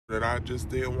that I just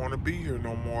didn't want to be here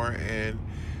no more. And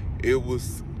it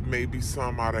was maybe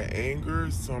some out of anger,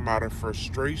 some out of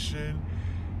frustration.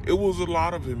 It was a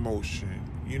lot of emotion.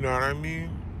 You know what I mean?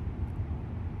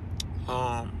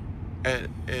 Um,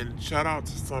 and shout out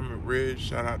to Summit Ridge.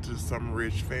 Shout out to the Summit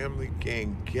Ridge family,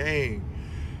 gang,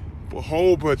 a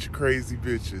whole bunch of crazy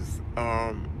bitches.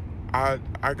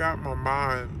 I got my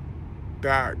mind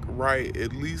back right,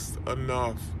 at least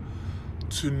enough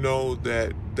to know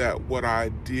that what I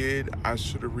did, I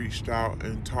should have reached out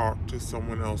and talked to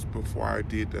someone else before I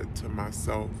did that to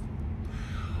myself.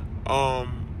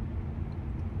 Um,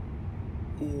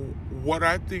 what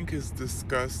I think is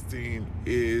disgusting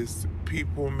is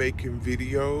people making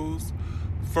videos.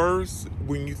 First,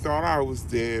 when you thought I was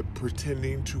dead,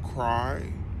 pretending to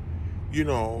cry. You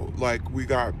know, like we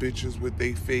got bitches with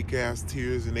they fake ass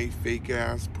tears and they fake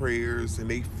ass prayers and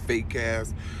they fake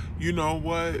ass. You know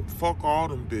what? Fuck all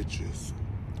them bitches.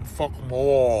 Fuck them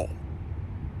all.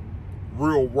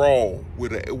 Real raw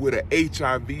with a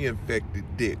HIV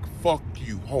infected dick. Fuck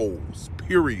you hoes.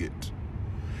 Period.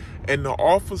 And the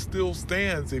offer still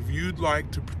stands if you'd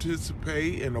like to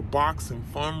participate in a boxing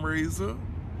fundraiser.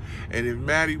 And if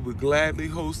Maddie would gladly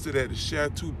host it at the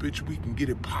Chateau, bitch, we can get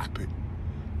it popping.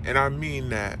 And I mean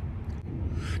that.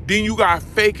 Then you got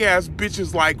fake ass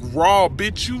bitches like Raw,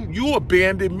 bitch. You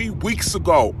abandoned me weeks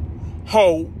ago,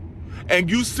 ho. And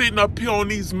you sitting up here on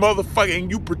these motherfucking,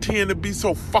 and you pretend to be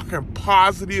so fucking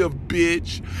positive,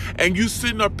 bitch. And you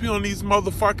sitting up here on these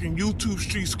motherfucking YouTube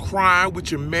streets crying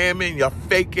with your mammy and your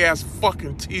fake ass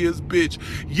fucking tears, bitch.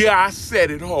 Yeah, I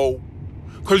said it, ho.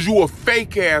 Cause you a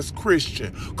fake ass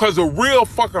Christian. Cause a real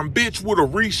fucking bitch would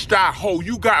have reached out, ho.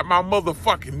 You got my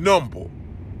motherfucking number.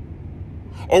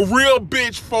 A real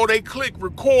bitch, before they click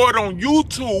record on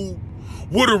YouTube,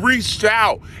 would have reached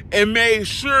out and made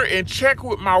sure and checked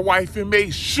with my wife and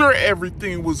made sure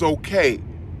everything was okay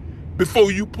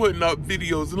before you putting up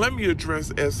videos. And let me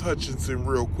address S. Hutchinson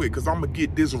real quick, because I'm going to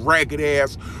get this ragged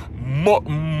ass,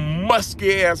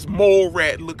 musky ass, mole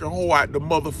rat looking hoe out the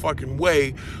motherfucking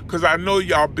way, because I know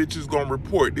y'all bitches going to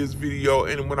report this video.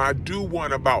 And when I do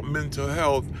one about mental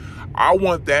health, I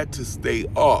want that to stay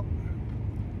up.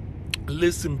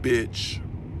 Listen, bitch,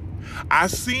 I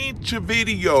seen your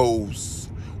videos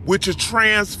with your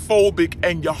transphobic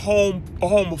and your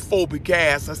homophobic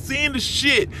ass. I seen the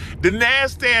shit, the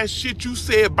nasty ass shit you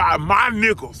said by my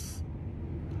niggas,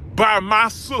 by my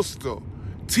sister,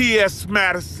 T.S.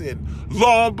 Madison,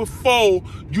 long before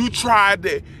you tried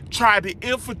to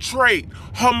infiltrate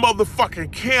her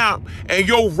motherfucking camp and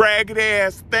your ragged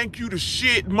ass thank you to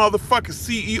shit motherfucking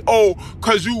CEO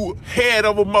cause you head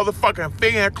of a motherfucking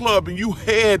fan club and you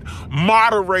head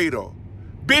moderator.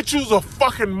 Bitch, you's a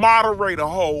fucking moderator,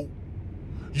 ho.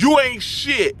 You ain't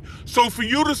shit. So for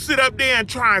you to sit up there and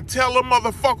try and tell a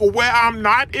motherfucker where I'm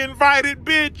not invited,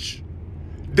 bitch,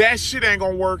 that shit ain't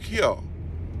gonna work here.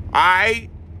 Alright?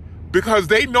 Because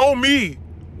they know me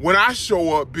when I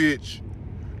show up, bitch.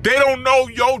 They don't know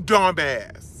your dumb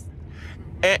ass.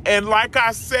 And like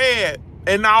I said,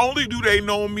 and not only do they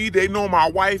know me, they know my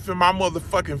wife and my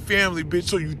motherfucking family, bitch.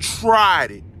 So you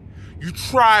tried it. You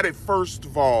tried it first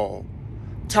of all.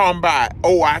 Talking about,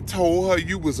 oh, I told her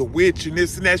you was a witch and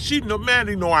this and that. She no man,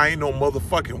 they know I ain't no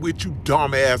motherfucking witch, you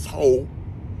dumb asshole.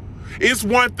 It's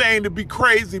one thing to be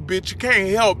crazy, bitch. You can't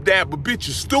help that, but bitch,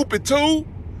 you stupid too.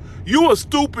 You a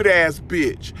stupid ass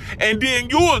bitch. And then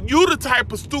you the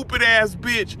type of stupid ass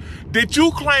bitch that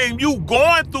you claim you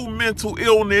going through mental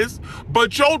illness,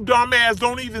 but your dumb ass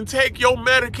don't even take your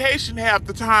medication half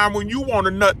the time when you want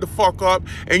to nut the fuck up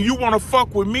and you want to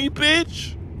fuck with me,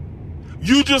 bitch.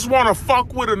 You just want to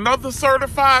fuck with another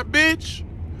certified bitch?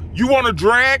 You want to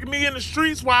drag me in the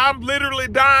streets while I'm literally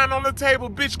dying on the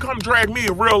table? Bitch, come drag me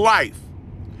in real life.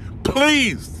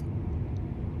 Please.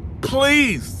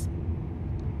 Please.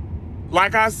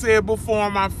 Like I said before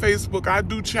on my Facebook, I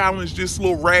do challenge this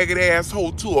little ragged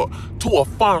asshole to a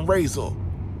fundraiser.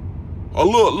 A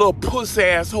little puss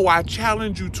asshole. I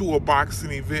challenge you to a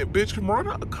boxing event. Bitch,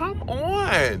 come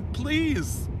on,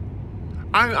 please.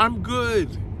 I'm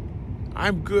good.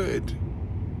 I'm good.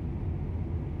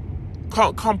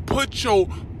 Come put your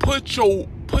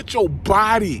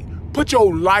body, put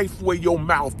your life where your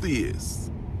mouth is.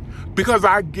 Because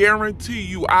I guarantee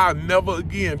you I'll never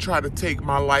again try to take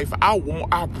my life. I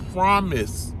won't, I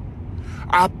promise.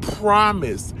 I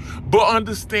promise. But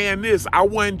understand this, I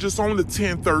wasn't just on the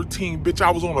 1013, bitch,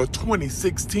 I was on a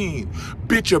 2016.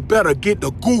 Bitch, you better get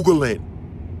to Googling.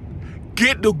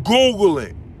 Get to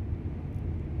Googling.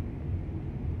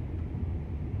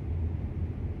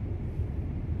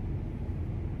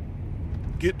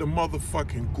 Get the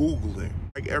motherfucking Googling.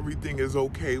 Like everything is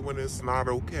okay when it's not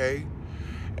okay.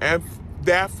 And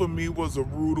that for me was a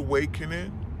rude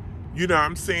awakening. You know what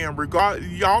I'm saying?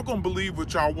 Y'all gonna believe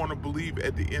what y'all wanna believe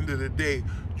at the end of the day.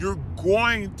 You're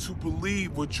going to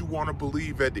believe what you wanna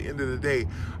believe at the end of the day.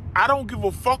 I don't give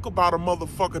a fuck about a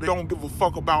motherfucker that don't give a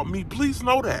fuck about me. Please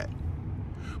know that.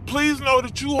 Please know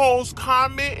that you hoes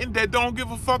commenting that don't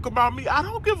give a fuck about me. I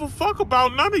don't give a fuck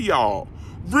about none of y'all.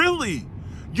 Really.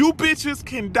 You bitches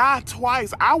can die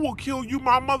twice. I will kill you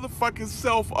my motherfucking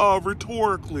self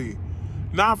rhetorically.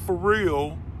 Not for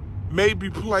real. Maybe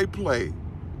play.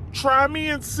 Try me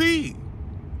and see.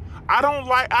 I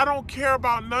don't care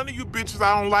about none of you bitches.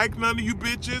 I don't like none of you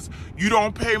bitches. You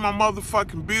don't pay my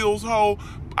motherfucking bills, ho.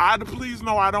 Please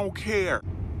know I don't care.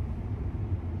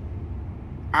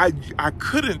 I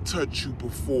couldn't touch you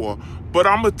before, but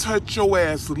I'ma touch your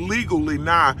ass legally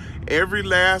now. Every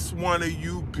last one of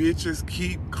you bitches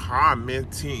keep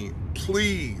commenting.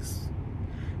 Please.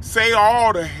 Say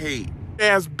all the hate.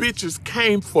 Ass bitches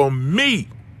came for me.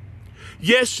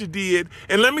 Yes, you did.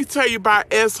 And let me tell you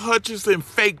about S. Hutchinson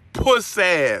fake puss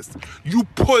ass. You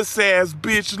puss ass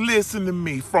bitch, listen to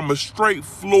me from a straight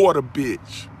Florida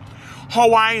bitch.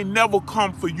 Ho, I ain't never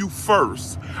come for you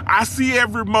first. I see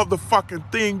every motherfucking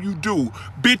thing you do.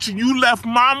 Bitch, you left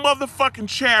my motherfucking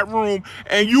chat room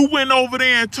and you went over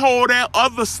there and told that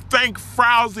other stank,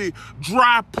 frowsy,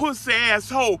 dry pussy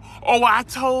asshole, oh, I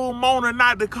told Mona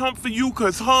not to come for you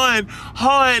cause her and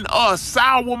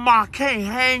Sour Ma can't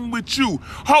hang with you.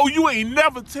 Ho, you ain't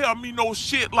never tell me no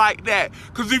shit like that.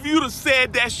 Cause if you'd have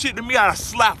said that shit to me, I'd have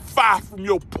slapped fire from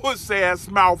your puss ass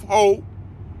mouth, ho.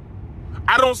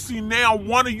 I don't see now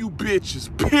one of you bitches,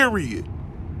 period.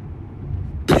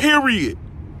 Period.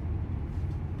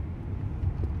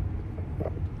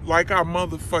 Like I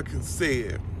motherfucking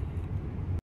said.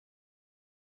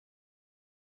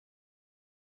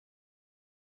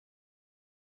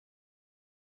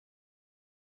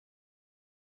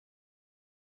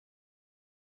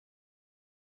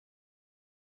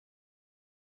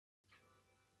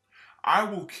 I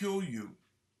will kill you.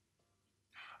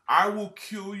 I will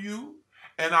kill you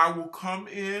and I will come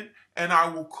in and I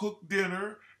will cook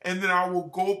dinner and then I will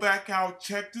go back out,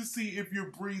 check to see if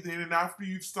you're breathing. And after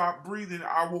you stop breathing,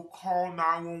 I will call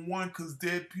 911 because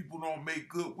dead people don't make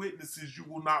good witnesses. You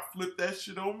will not flip that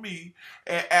shit on me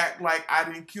and act like I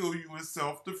didn't kill you in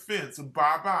self-defense.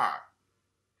 Bye-bye.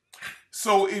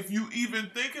 So if you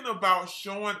even thinking about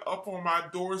showing up on my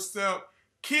doorstep,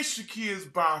 kiss your kids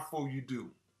bye before you do.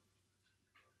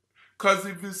 Cause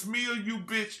if it's me or you,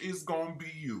 bitch, it's gonna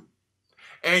be you.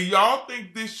 And y'all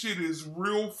think this shit is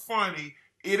real funny.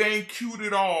 It ain't cute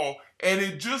at all. And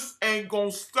it just ain't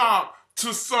gonna stop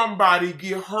till somebody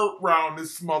get hurt round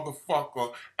this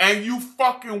motherfucker. And you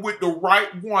fucking with the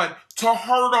right one to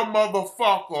hurt a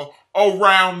motherfucker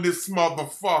around this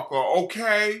motherfucker,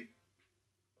 okay?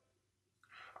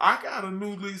 I got a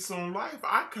new lease on life.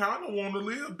 I kind of want to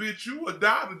live, bitch. You will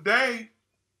die today.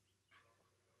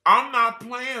 I'm not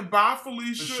playing. Bye,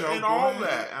 Felicia, Michelle, and all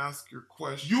that. And ask your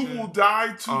question. You will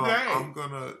die today. I'm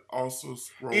gonna also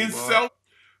scroll in up.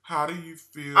 How do you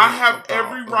feel? I have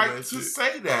every right to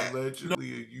say that.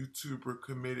 Allegedly, a YouTuber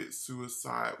committed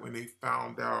suicide when they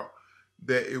found out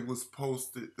that it was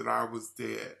posted that I was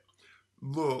dead.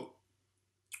 Look,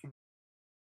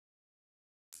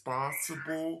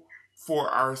 responsible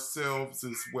for ourselves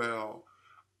as well.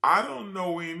 I don't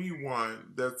know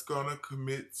anyone that's gonna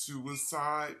commit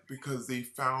suicide because they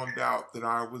found out that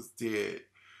I was dead.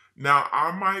 Now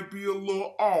I might be a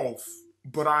little off,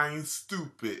 but I ain't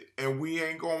stupid, and we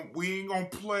ain't gonna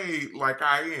play like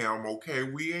I am. Okay,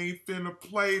 we ain't finna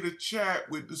play the chat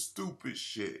with the stupid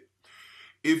shit.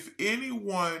 If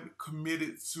anyone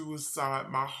committed suicide,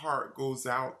 my heart goes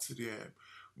out to them.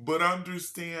 But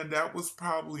understand that was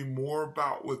probably more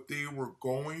about what they were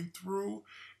going through,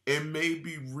 and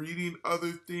maybe reading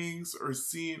other things or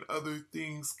seeing other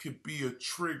things could be a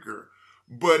trigger.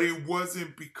 But it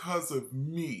wasn't because of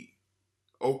me.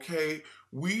 Okay,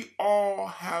 we all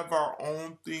have our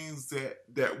own things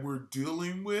that we're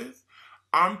dealing with.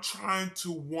 I'm trying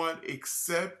to one,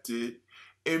 accept it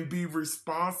and be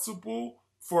responsible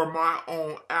for my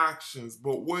own actions.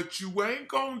 But what you ain't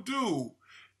gonna do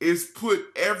is put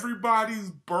everybody's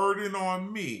burden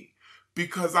on me,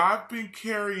 because I've been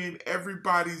carrying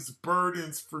everybody's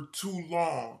burdens for too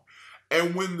long.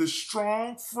 And when the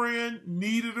strong friend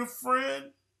needed a friend,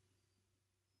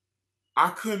 I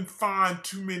couldn't find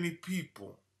too many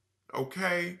people.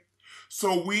 Okay?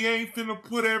 So we ain't finna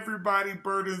put everybody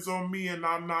burdens on me, and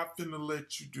I'm not finna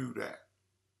let you do that.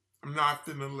 I'm not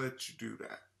finna let you do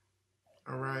that.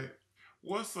 Alright?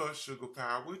 What's up, Sugar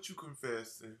Pie? What you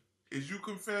confessing? Is you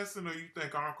confessing or you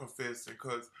think I'm confessing?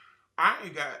 Cause I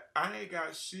ain't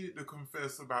got shit to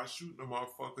confess about shooting a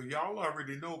motherfucker. Y'all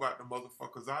already know about the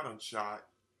motherfuckers I done shot.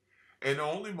 And the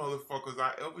only motherfuckers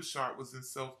I ever shot was in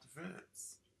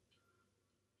self-defense.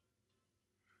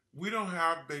 We don't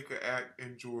have Baker Act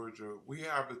in Georgia. We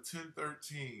have a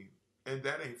 1013. And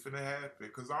that ain't finna happen.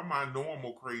 Cause I'm my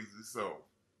normal crazy self.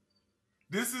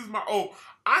 This is my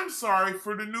I'm sorry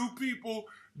for the new people.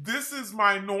 This is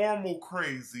my normal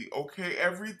crazy, okay?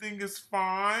 Everything is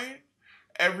fine.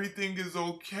 Everything is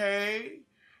okay.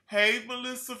 Hey,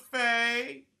 Melissa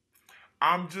Faye.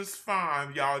 I'm just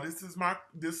fine, y'all. This is my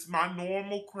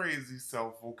normal crazy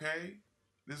self, okay?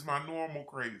 This is my normal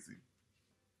crazy.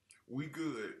 We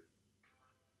good.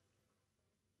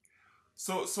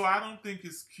 So I don't think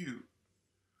it's cute.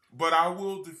 But I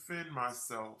will defend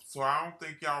myself. So I don't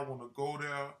think y'all want to go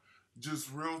there. Just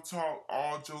real talk,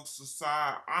 all jokes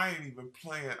aside, I ain't even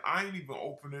playing. I ain't even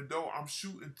open the door. I'm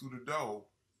shooting through the door.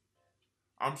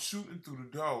 I'm shooting through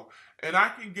the door. And I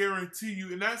can guarantee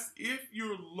you, and that's if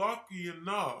you're lucky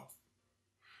enough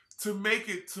to make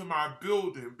it to my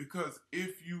building, because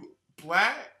if you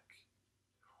black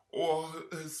or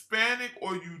Hispanic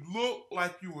or you look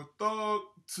like you a thug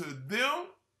to them,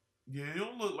 yeah, you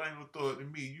don't look like a thug to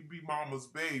me. You be mama's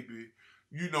baby,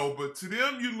 but to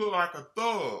them you look like a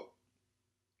thug.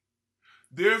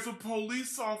 There's a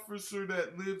police officer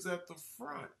that lives at the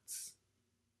front.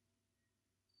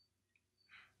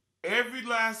 Every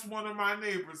last one of my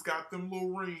neighbors got them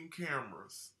little Ring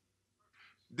cameras.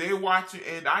 They watching,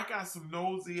 and I got some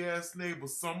nosy ass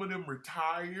neighbors. Some of them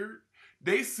retired.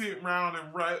 They sit around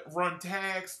and run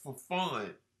tags for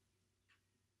fun.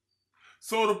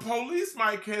 So the police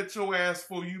might catch your ass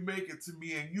before you make it to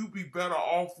me, and you be better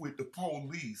off with the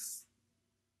police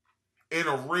in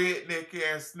a redneck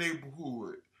ass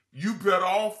neighborhood. You better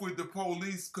off with the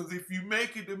police, because if you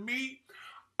make it to me,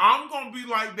 I'm gonna be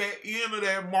like that end of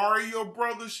that Mario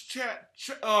Brothers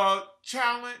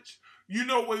challenge. You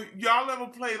know what? Y'all ever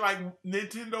play like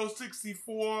Nintendo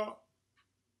 64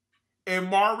 and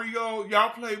Mario? Y'all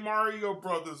play Mario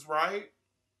Brothers, right?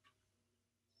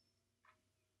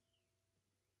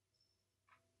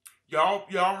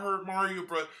 Y'all heard Mario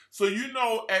Brothers. So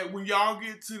when y'all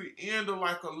get to the end of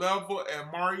like a level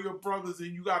at Mario Brothers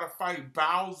and you gotta fight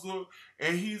Bowser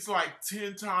and he's like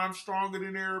 10 times stronger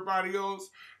than everybody else.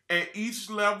 And each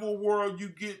level world you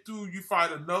get through, you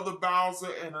fight another Bowser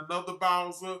and another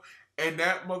Bowser, and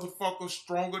that motherfucker's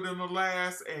stronger than the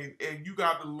last, and you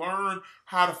got to learn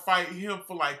how to fight him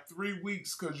for like 3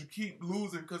 weeks because you keep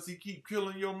losing because he keep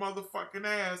killing your motherfucking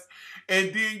ass.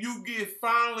 And then you get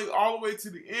finally all the way to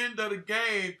the end of the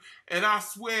game, and I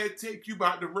swear it take you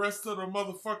about the rest of the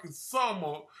motherfucking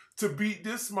summer to beat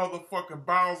this motherfucking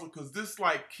Bowser, because this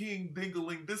like King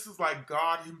Dingaling, this is like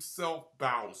God himself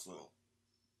Bowser.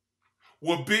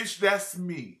 Well, bitch, that's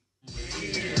me.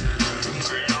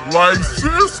 Like,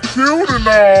 sis cute and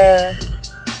all,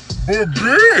 but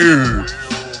bitch.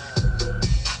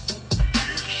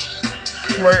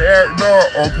 Play act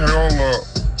up. Okay, hold up.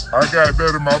 I got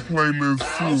that in my playlist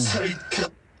too.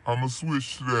 I'ma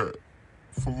switch to that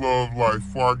for Love Life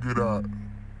before I get out.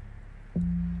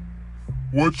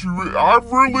 I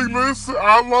really listen.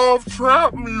 I love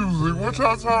trap music. What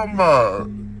y'all talking about?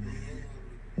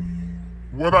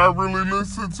 What I really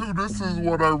listen to, this is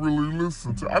what I really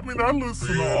listen to. I mean, I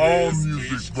listen to all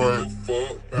music, but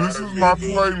this is my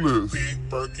playlist. Big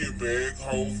Birkin bag,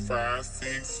 hold 5,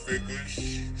 6 figures.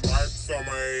 Stripes on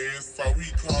my ass, so he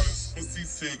call his pussy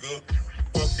Tigger.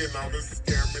 Fucking on the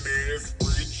scamming ass,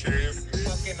 rich ass nigga.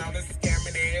 Fucking on the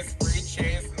scamming ass, rich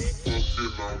ass nigga.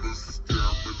 Fucking on the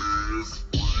scamming ass,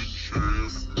 rich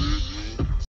ass nigga.